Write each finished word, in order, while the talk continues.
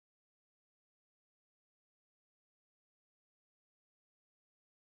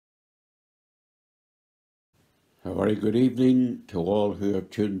A very good evening to all who have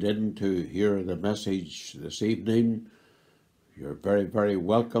tuned in to hear the message this evening. You're very, very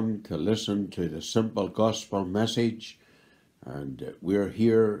welcome to listen to the simple gospel message. And we're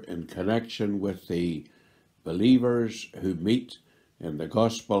here in connection with the believers who meet in the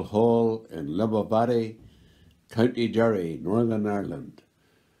Gospel Hall in Limavady, County Derry, Northern Ireland.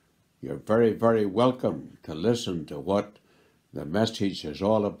 You're very, very welcome to listen to what the message is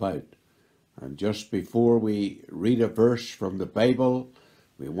all about. And just before we read a verse from the Bible,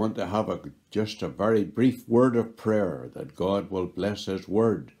 we want to have just a very brief word of prayer that God will bless His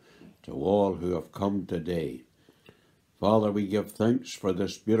word to all who have come today. Father, we give thanks for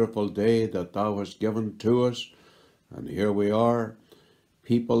this beautiful day that Thou hast given to us. And here we are,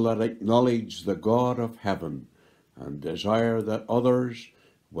 people that acknowledge the God of heaven and desire that others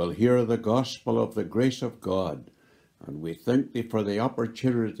will hear the gospel of the grace of God. And we thank Thee for the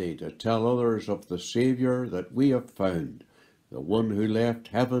opportunity to tell others of the Saviour that we have found, the one who left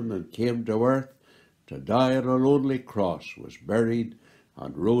heaven and came to earth to die on a lonely cross, was buried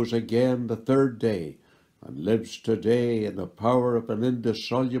and rose again the third day, and lives today in the power of an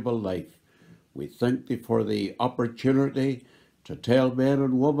indissoluble life. We thank Thee for the opportunity to tell men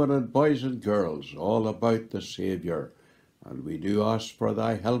and women and boys and girls all about the Saviour. And we do ask for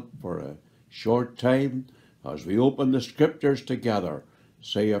Thy help for a short time, as we open the Scriptures together,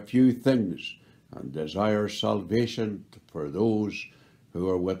 say a few things and desire salvation for those who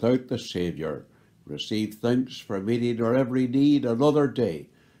are without the Saviour. Receive thanks for meeting our every need another day,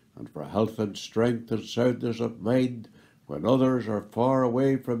 and for health and strength and soundness of mind when others are far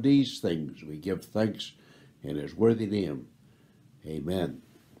away from these things. We give thanks in His worthy name. Amen.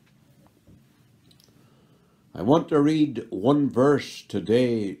 I want to read one verse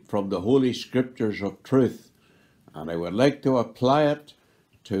today from the Holy Scriptures of truth, and I would like to apply it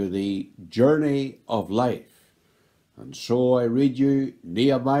to the journey of life. And so I read you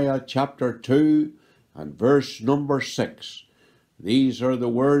Nehemiah chapter 2 and verse number 6. These are the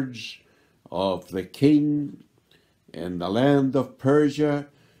words of the king in the land of Persia,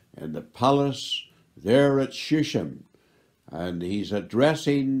 in the palace there at Shushan. And he's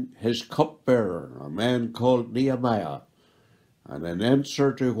addressing his cupbearer, a man called Nehemiah. And in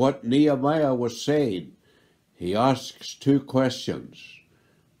answer to what Nehemiah was saying, he asks two questions.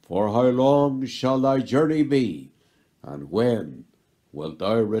 For how long shall thy journey be, and when wilt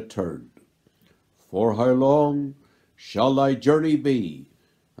thou return? For how long shall thy journey be,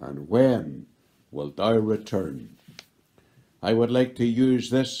 and when wilt thou return? I would like to use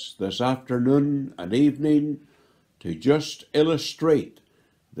this afternoon and evening to just illustrate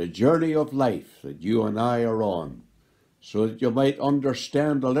the journey of life that you and I are on, so that you might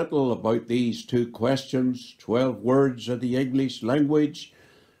understand a little about these two questions, 12 words of the English language.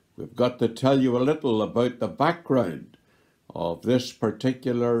 We've got to tell you a little about the background of this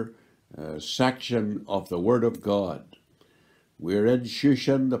particular section of the Word of God. We're in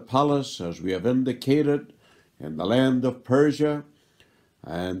Shushan, the palace, as we have indicated, in the land of Persia,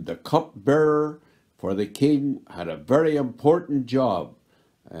 and the cupbearer for the king had a very important job,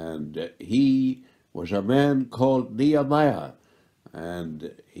 and he was a man called Nehemiah,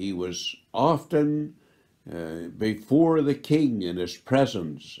 and he was often before the king in his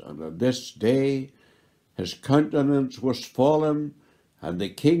presence. And on this day his countenance was fallen, and the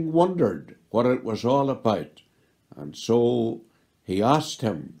king wondered what it was all about. And so he asked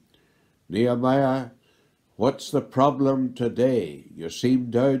him, Nehemiah, what's the problem today? You seem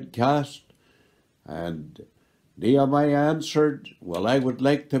downcast. And Nehemiah answered, well, I would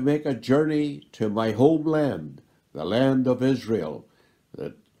like to make a journey to my homeland, the land of Israel,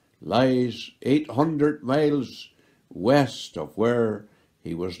 that lies 800 miles west of where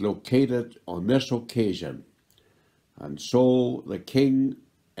he was located on this occasion. And so the king,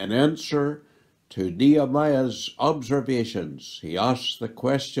 in answer to Nehemiah's observations, he asked the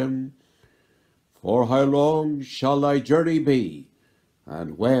question, for how long shall thy journey be,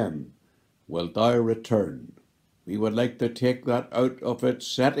 and when wilt thou return? We would like to take that out of its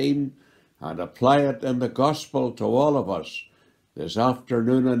setting and apply it in the gospel to all of us this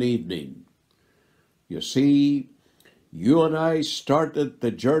afternoon and evening. You see, you and I started the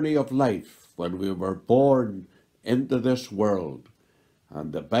journey of life when we were born into this world.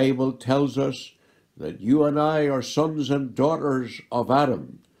 And the Bible tells us that you and I are sons and daughters of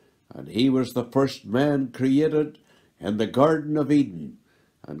Adam. And he was the first man created in the Garden of Eden.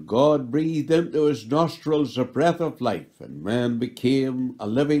 And God breathed into his nostrils a breath of life, and man became a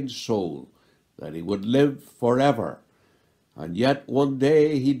living soul, that he would live forever. And yet one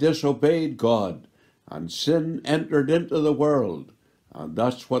day he disobeyed God, and sin entered into the world, And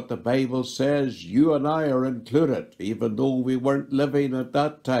that's what the Bible says. You and I are included, even though we weren't living at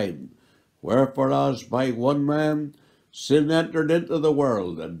that time. Wherefore, as by one man sin entered into the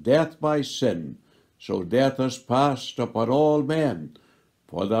world, and death by sin, so death has passed upon all men,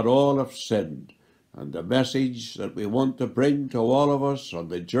 for that all have sinned. And the message that we want to bring to all of us on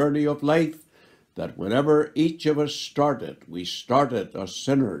the journey of life, that whenever each of us started, we started as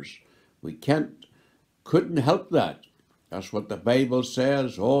sinners. We couldn't help that. That's what the Bible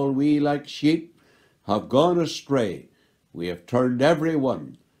says. All we like sheep have gone astray. We have turned every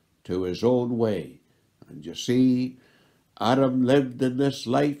one to his own way. And you see, Adam lived in this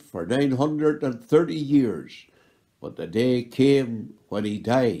life for 930 years, but the day came when he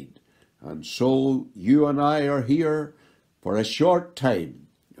died. And so you and I are here for a short time.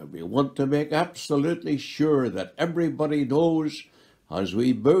 And we want to make absolutely sure that everybody knows, as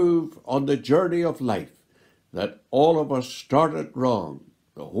we move on the journey of life, that all of us started wrong.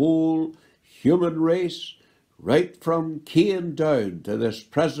 The whole human race, right from Cain down to this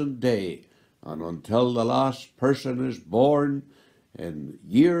present day, and until the last person is born in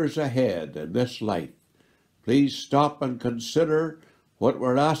years ahead in this life. Please stop and consider what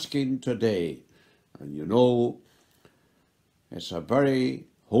we're asking today. And you know, it's a very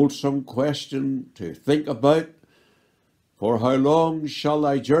wholesome question to think about. For how long shall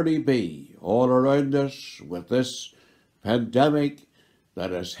thy journey be? All around us with this pandemic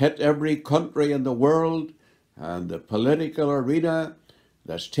that has hit every country in the world, and the political arena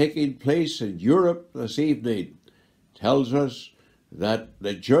that's taking place in Europe this evening tells us that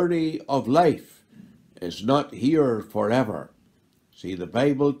the journey of life is not here forever. See, the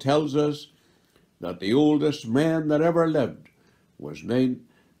Bible tells us that the oldest man that ever lived was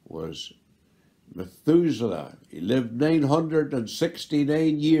Methuselah. He lived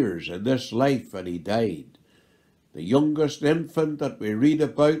 969 years in this life, and he died. The youngest infant that we read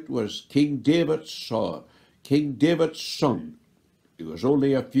about was King David's son. He was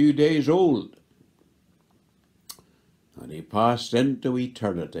only a few days old, and he passed into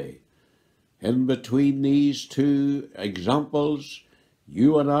eternity. In between these two examples,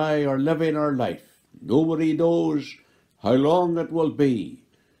 you and I are living our life. Nobody knows how long it will be.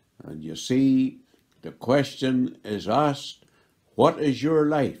 And you see, the question is asked, what is your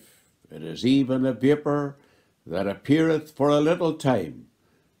life? It is even a vapour that appeareth for a little time,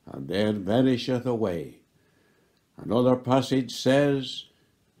 and then vanisheth away. Another passage says,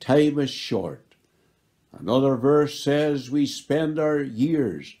 time is short. Another verse says, we spend our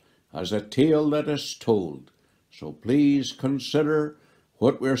years as a tale that is told. So please consider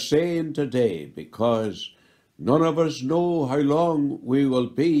what we're saying today, because none of us know how long we will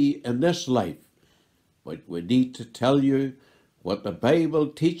be in this life. But we need to tell you what the Bible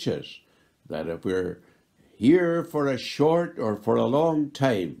teaches, that if we're here for a short or for a long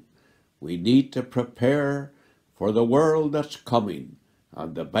time, we need to prepare for the world that's coming.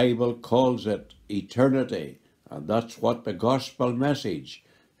 And the Bible calls it eternity. And that's what the gospel message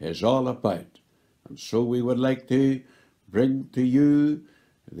is all about. And so we would like to bring to you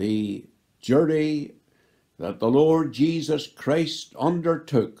the journey that the Lord Jesus Christ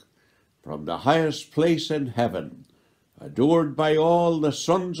undertook from the highest place in heaven, adored by all the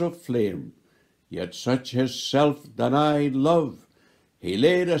sons of flame, yet such his self-denied love, he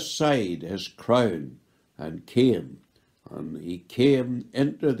laid aside his crown and came. And he came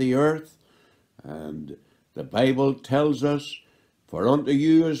into the earth, and the Bible tells us, for unto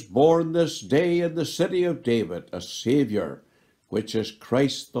you is born this day in the city of David a Saviour, which is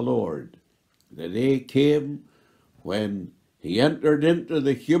Christ the Lord. The day came when he entered into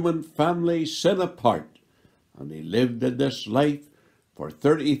the human family sin apart, and he lived in this life for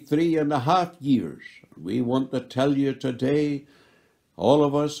 33 and a half years. We want to tell you today, all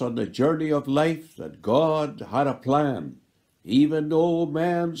of us on the journey of life, that God had a plan. Even though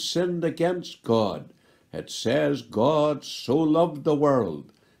man sinned against God, it says God so loved the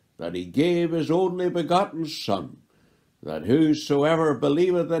world that he gave his only begotten Son, that whosoever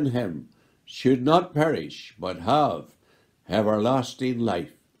believeth in him should not perish, but have everlasting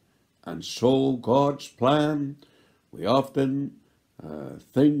life. And so God's plan, we often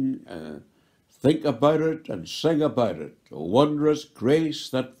think about it and sing about it. A wondrous grace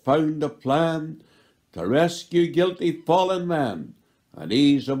that found a plan to rescue guilty fallen man and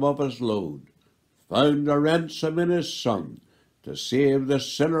ease him of his load, found a ransom in his Son to save the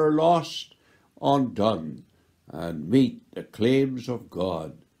sinner lost, undone, and meet the claims of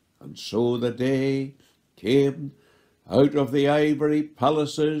God. And so the day came out of the ivory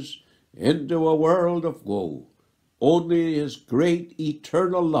palaces into a world of woe. Only his great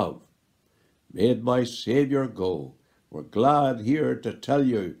eternal love made my Saviour go. We're glad here to tell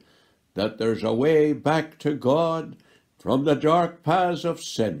you that there's a way back to God from the dark paths of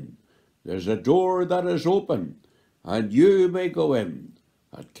sin. There's a door that is open, and you may go in.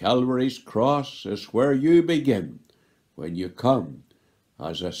 At Calvary's cross is where you begin when you come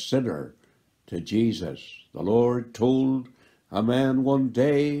as a sinner to Jesus. The Lord told a man one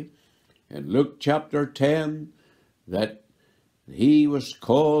day in Luke chapter 10 that he was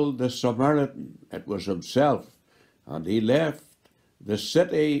called the Samaritan. It was himself. And he left the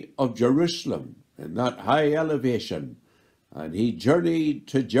city of Jerusalem in that high elevation, and he journeyed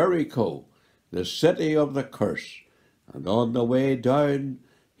to Jericho, the city of the curse. And on the way down,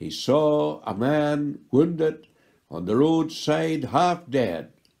 he saw a man wounded on the roadside, half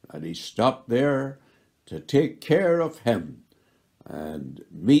dead, and he stopped there to take care of him and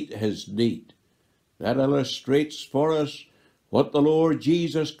meet his need. That illustrates for us what the Lord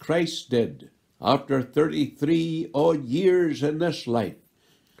Jesus Christ did after 33 odd years in this life,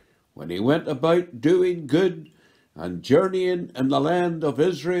 when he went about doing good and journeying in the land of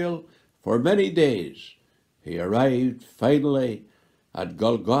Israel for many days. He arrived finally at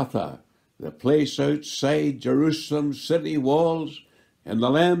Golgotha, the place outside Jerusalem's city walls in the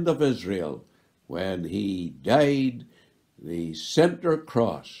land of Israel, when he died the center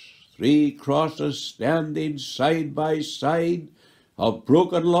cross, 3 crosses standing side by side of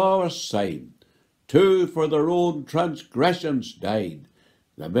broken law assigned. 2 for their own transgressions died,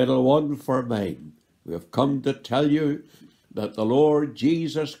 the middle one for mine. We have come to tell you that the Lord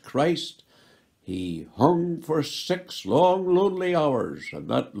Jesus Christ, he hung for 6 long lonely hours on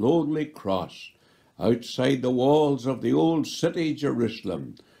that lonely cross outside the walls of the old city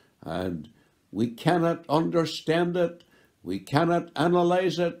Jerusalem, and we cannot understand it, we cannot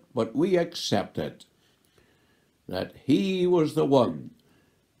analyze it, but we accept it, that he was the one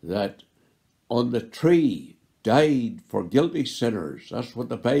that on the tree died for guilty sinners. That's what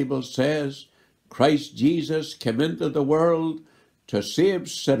the Bible says. Christ Jesus came into the world to save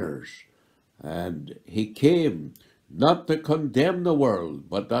sinners, and he came not to condemn the world,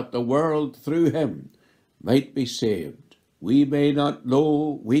 but that the world through him might be saved. We may not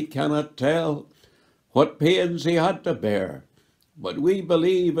know, we cannot tell what pains he had to bear, but we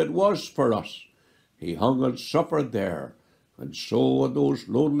believe it was for us. He hung and suffered there, and so in those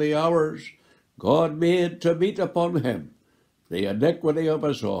lonely hours God made to meet upon him the iniquity of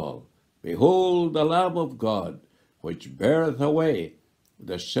us all. Behold the Lamb of God, which beareth away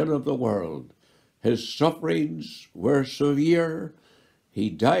the sin of the world. His sufferings were severe.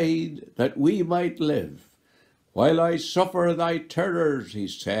 He died that we might live. While I suffer thy terrors, he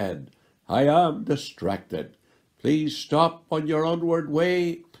said, I am distracted. Please stop on your onward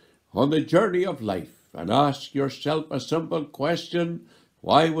way on the journey of life and ask yourself a simple question.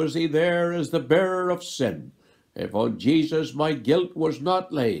 Why was he there as the bearer of sin, if on Jesus my guilt was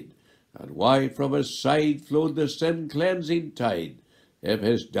not laid? And why from his side flowed the sin-cleansing tide, if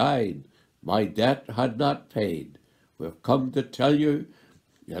his died my debt had not paid? We've come to tell you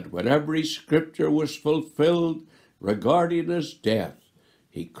that when every scripture was fulfilled regarding his death,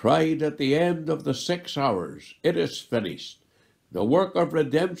 he cried at the end of the 6 hours, it is finished. The work of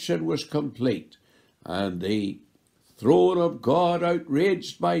redemption was complete, and the throne of God,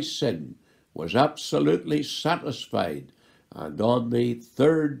 outraged by sin, was absolutely satisfied. And on the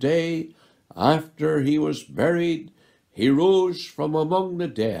 3rd day after he was buried, he rose from among the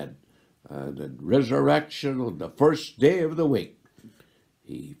dead. And in resurrection on the 1st day of the week,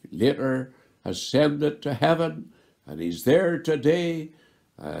 he later ascended to heaven, and he's there today,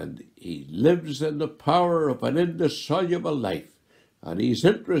 and he lives in the power of an indissoluble life. And he's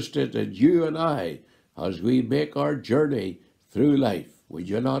interested in you and I as we make our journey through life. Would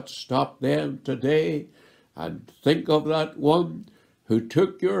you not stop then today and think of that one who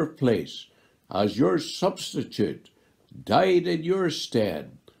took your place as your substitute, died in your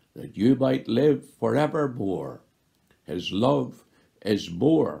stead, that you might live forevermore? His love is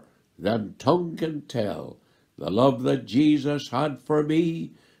more than tongue can tell. The love that Jesus had for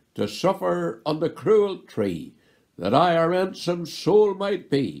me to suffer on the cruel tree, that I a ransomed soul might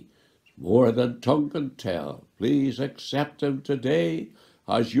be, more than tongue can tell. Please accept him today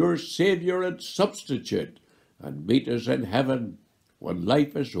as your Saviour and substitute, and meet us in heaven when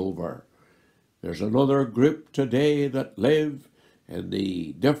life is over. There's another group today that live in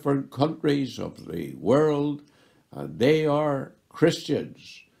the different countries of the world, and they are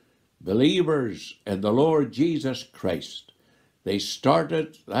Christians, believers in the Lord Jesus Christ. They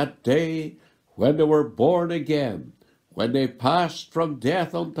started that day when they were born again, when they passed from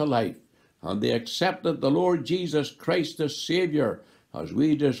death unto life, and they accepted the Lord Jesus Christ as Saviour, as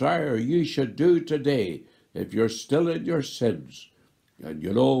we desire you should do today. if you're still in your sins. And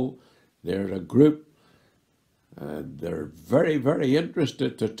you know, there's a group, and they're very, very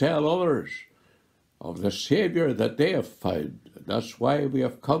interested to tell others of the Saviour that they have found. And that's why we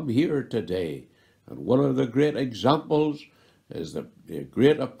have come here today. And one of the great examples is the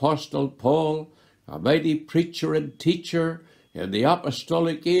great Apostle Paul, a mighty preacher and teacher in the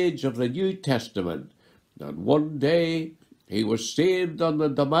apostolic age of the New Testament. And one day he was saved on the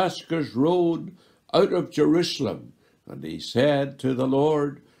Damascus road out of Jerusalem. And he said to the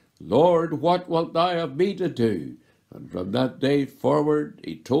Lord, Lord, what wilt thou have me to do? And from that day forward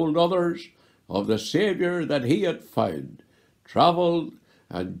he told others of the Saviour that he had found, travelled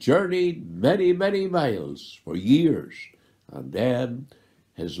and journeyed many, many miles for years. And then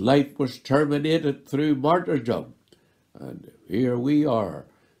his life was terminated through martyrdom. And here we are,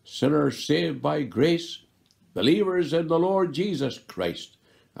 sinners saved by grace, believers in the Lord Jesus Christ.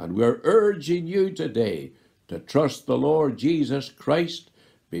 And we're urging you today to trust the Lord Jesus Christ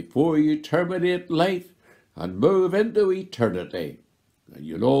before you terminate life and move into eternity. And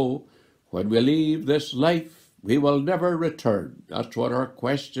you know, when we leave this life, we will never return. That's what our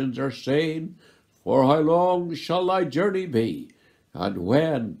questions are saying. For how long shall thy journey be? And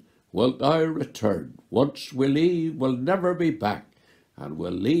when wilt thou return? Once we leave, we'll never be back. And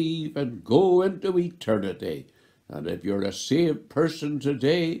we'll leave and go into eternity. And if you're a saved person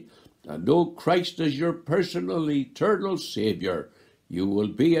today and know Christ as your personal eternal Saviour, you will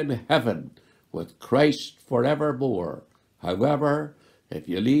be in heaven with Christ forevermore. However, if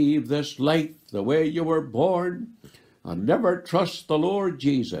you leave this life the way you were born and never trust the Lord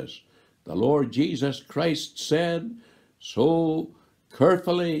Jesus Christ said so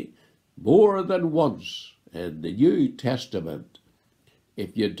carefully more than once in the New Testament,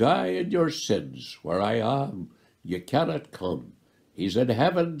 if you die in your sins, where I am, you cannot come. He's in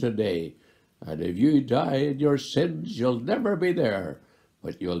heaven today, and if you die in your sins, you'll never be there,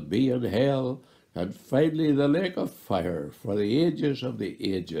 but you'll be in hell, and finally the lake of fire for the ages of the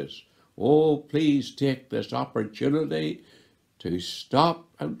ages. Oh, please take this opportunity to stop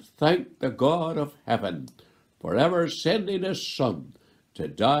and thank the God of heaven for ever sending his Son to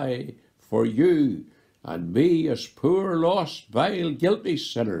die for you and me as poor, lost, vile, guilty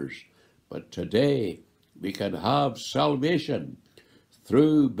sinners. But today we can have salvation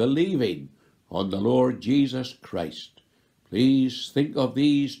through believing on the Lord Jesus Christ. Please think of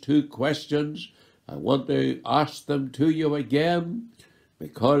these two questions. I want to ask them to you again,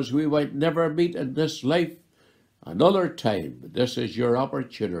 because we might never meet in this life another time. This is your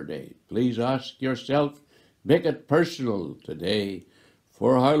opportunity. Please ask yourself, make it personal today.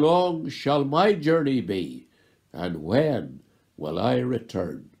 For how long shall my journey be? And when will I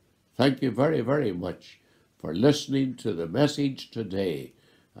return? Thank you very, very much for listening to the message today.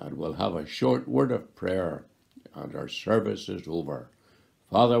 And we'll have a short word of prayer and our service is over.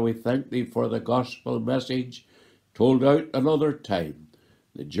 Father, we thank thee for the gospel message told out another time.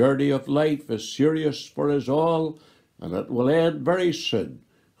 The journey of life is serious for us all, and it will end very soon.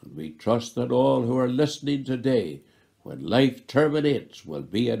 And we trust that all who are listening today, when life terminates, will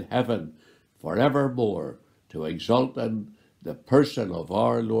be in heaven forevermore to exult in the person of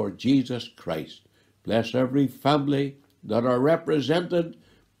our Lord Jesus Christ. Bless every family that are represented,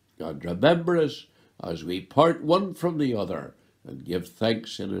 and remember us as we part one from the other, and give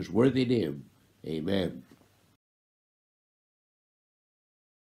thanks in his worthy name. Amen.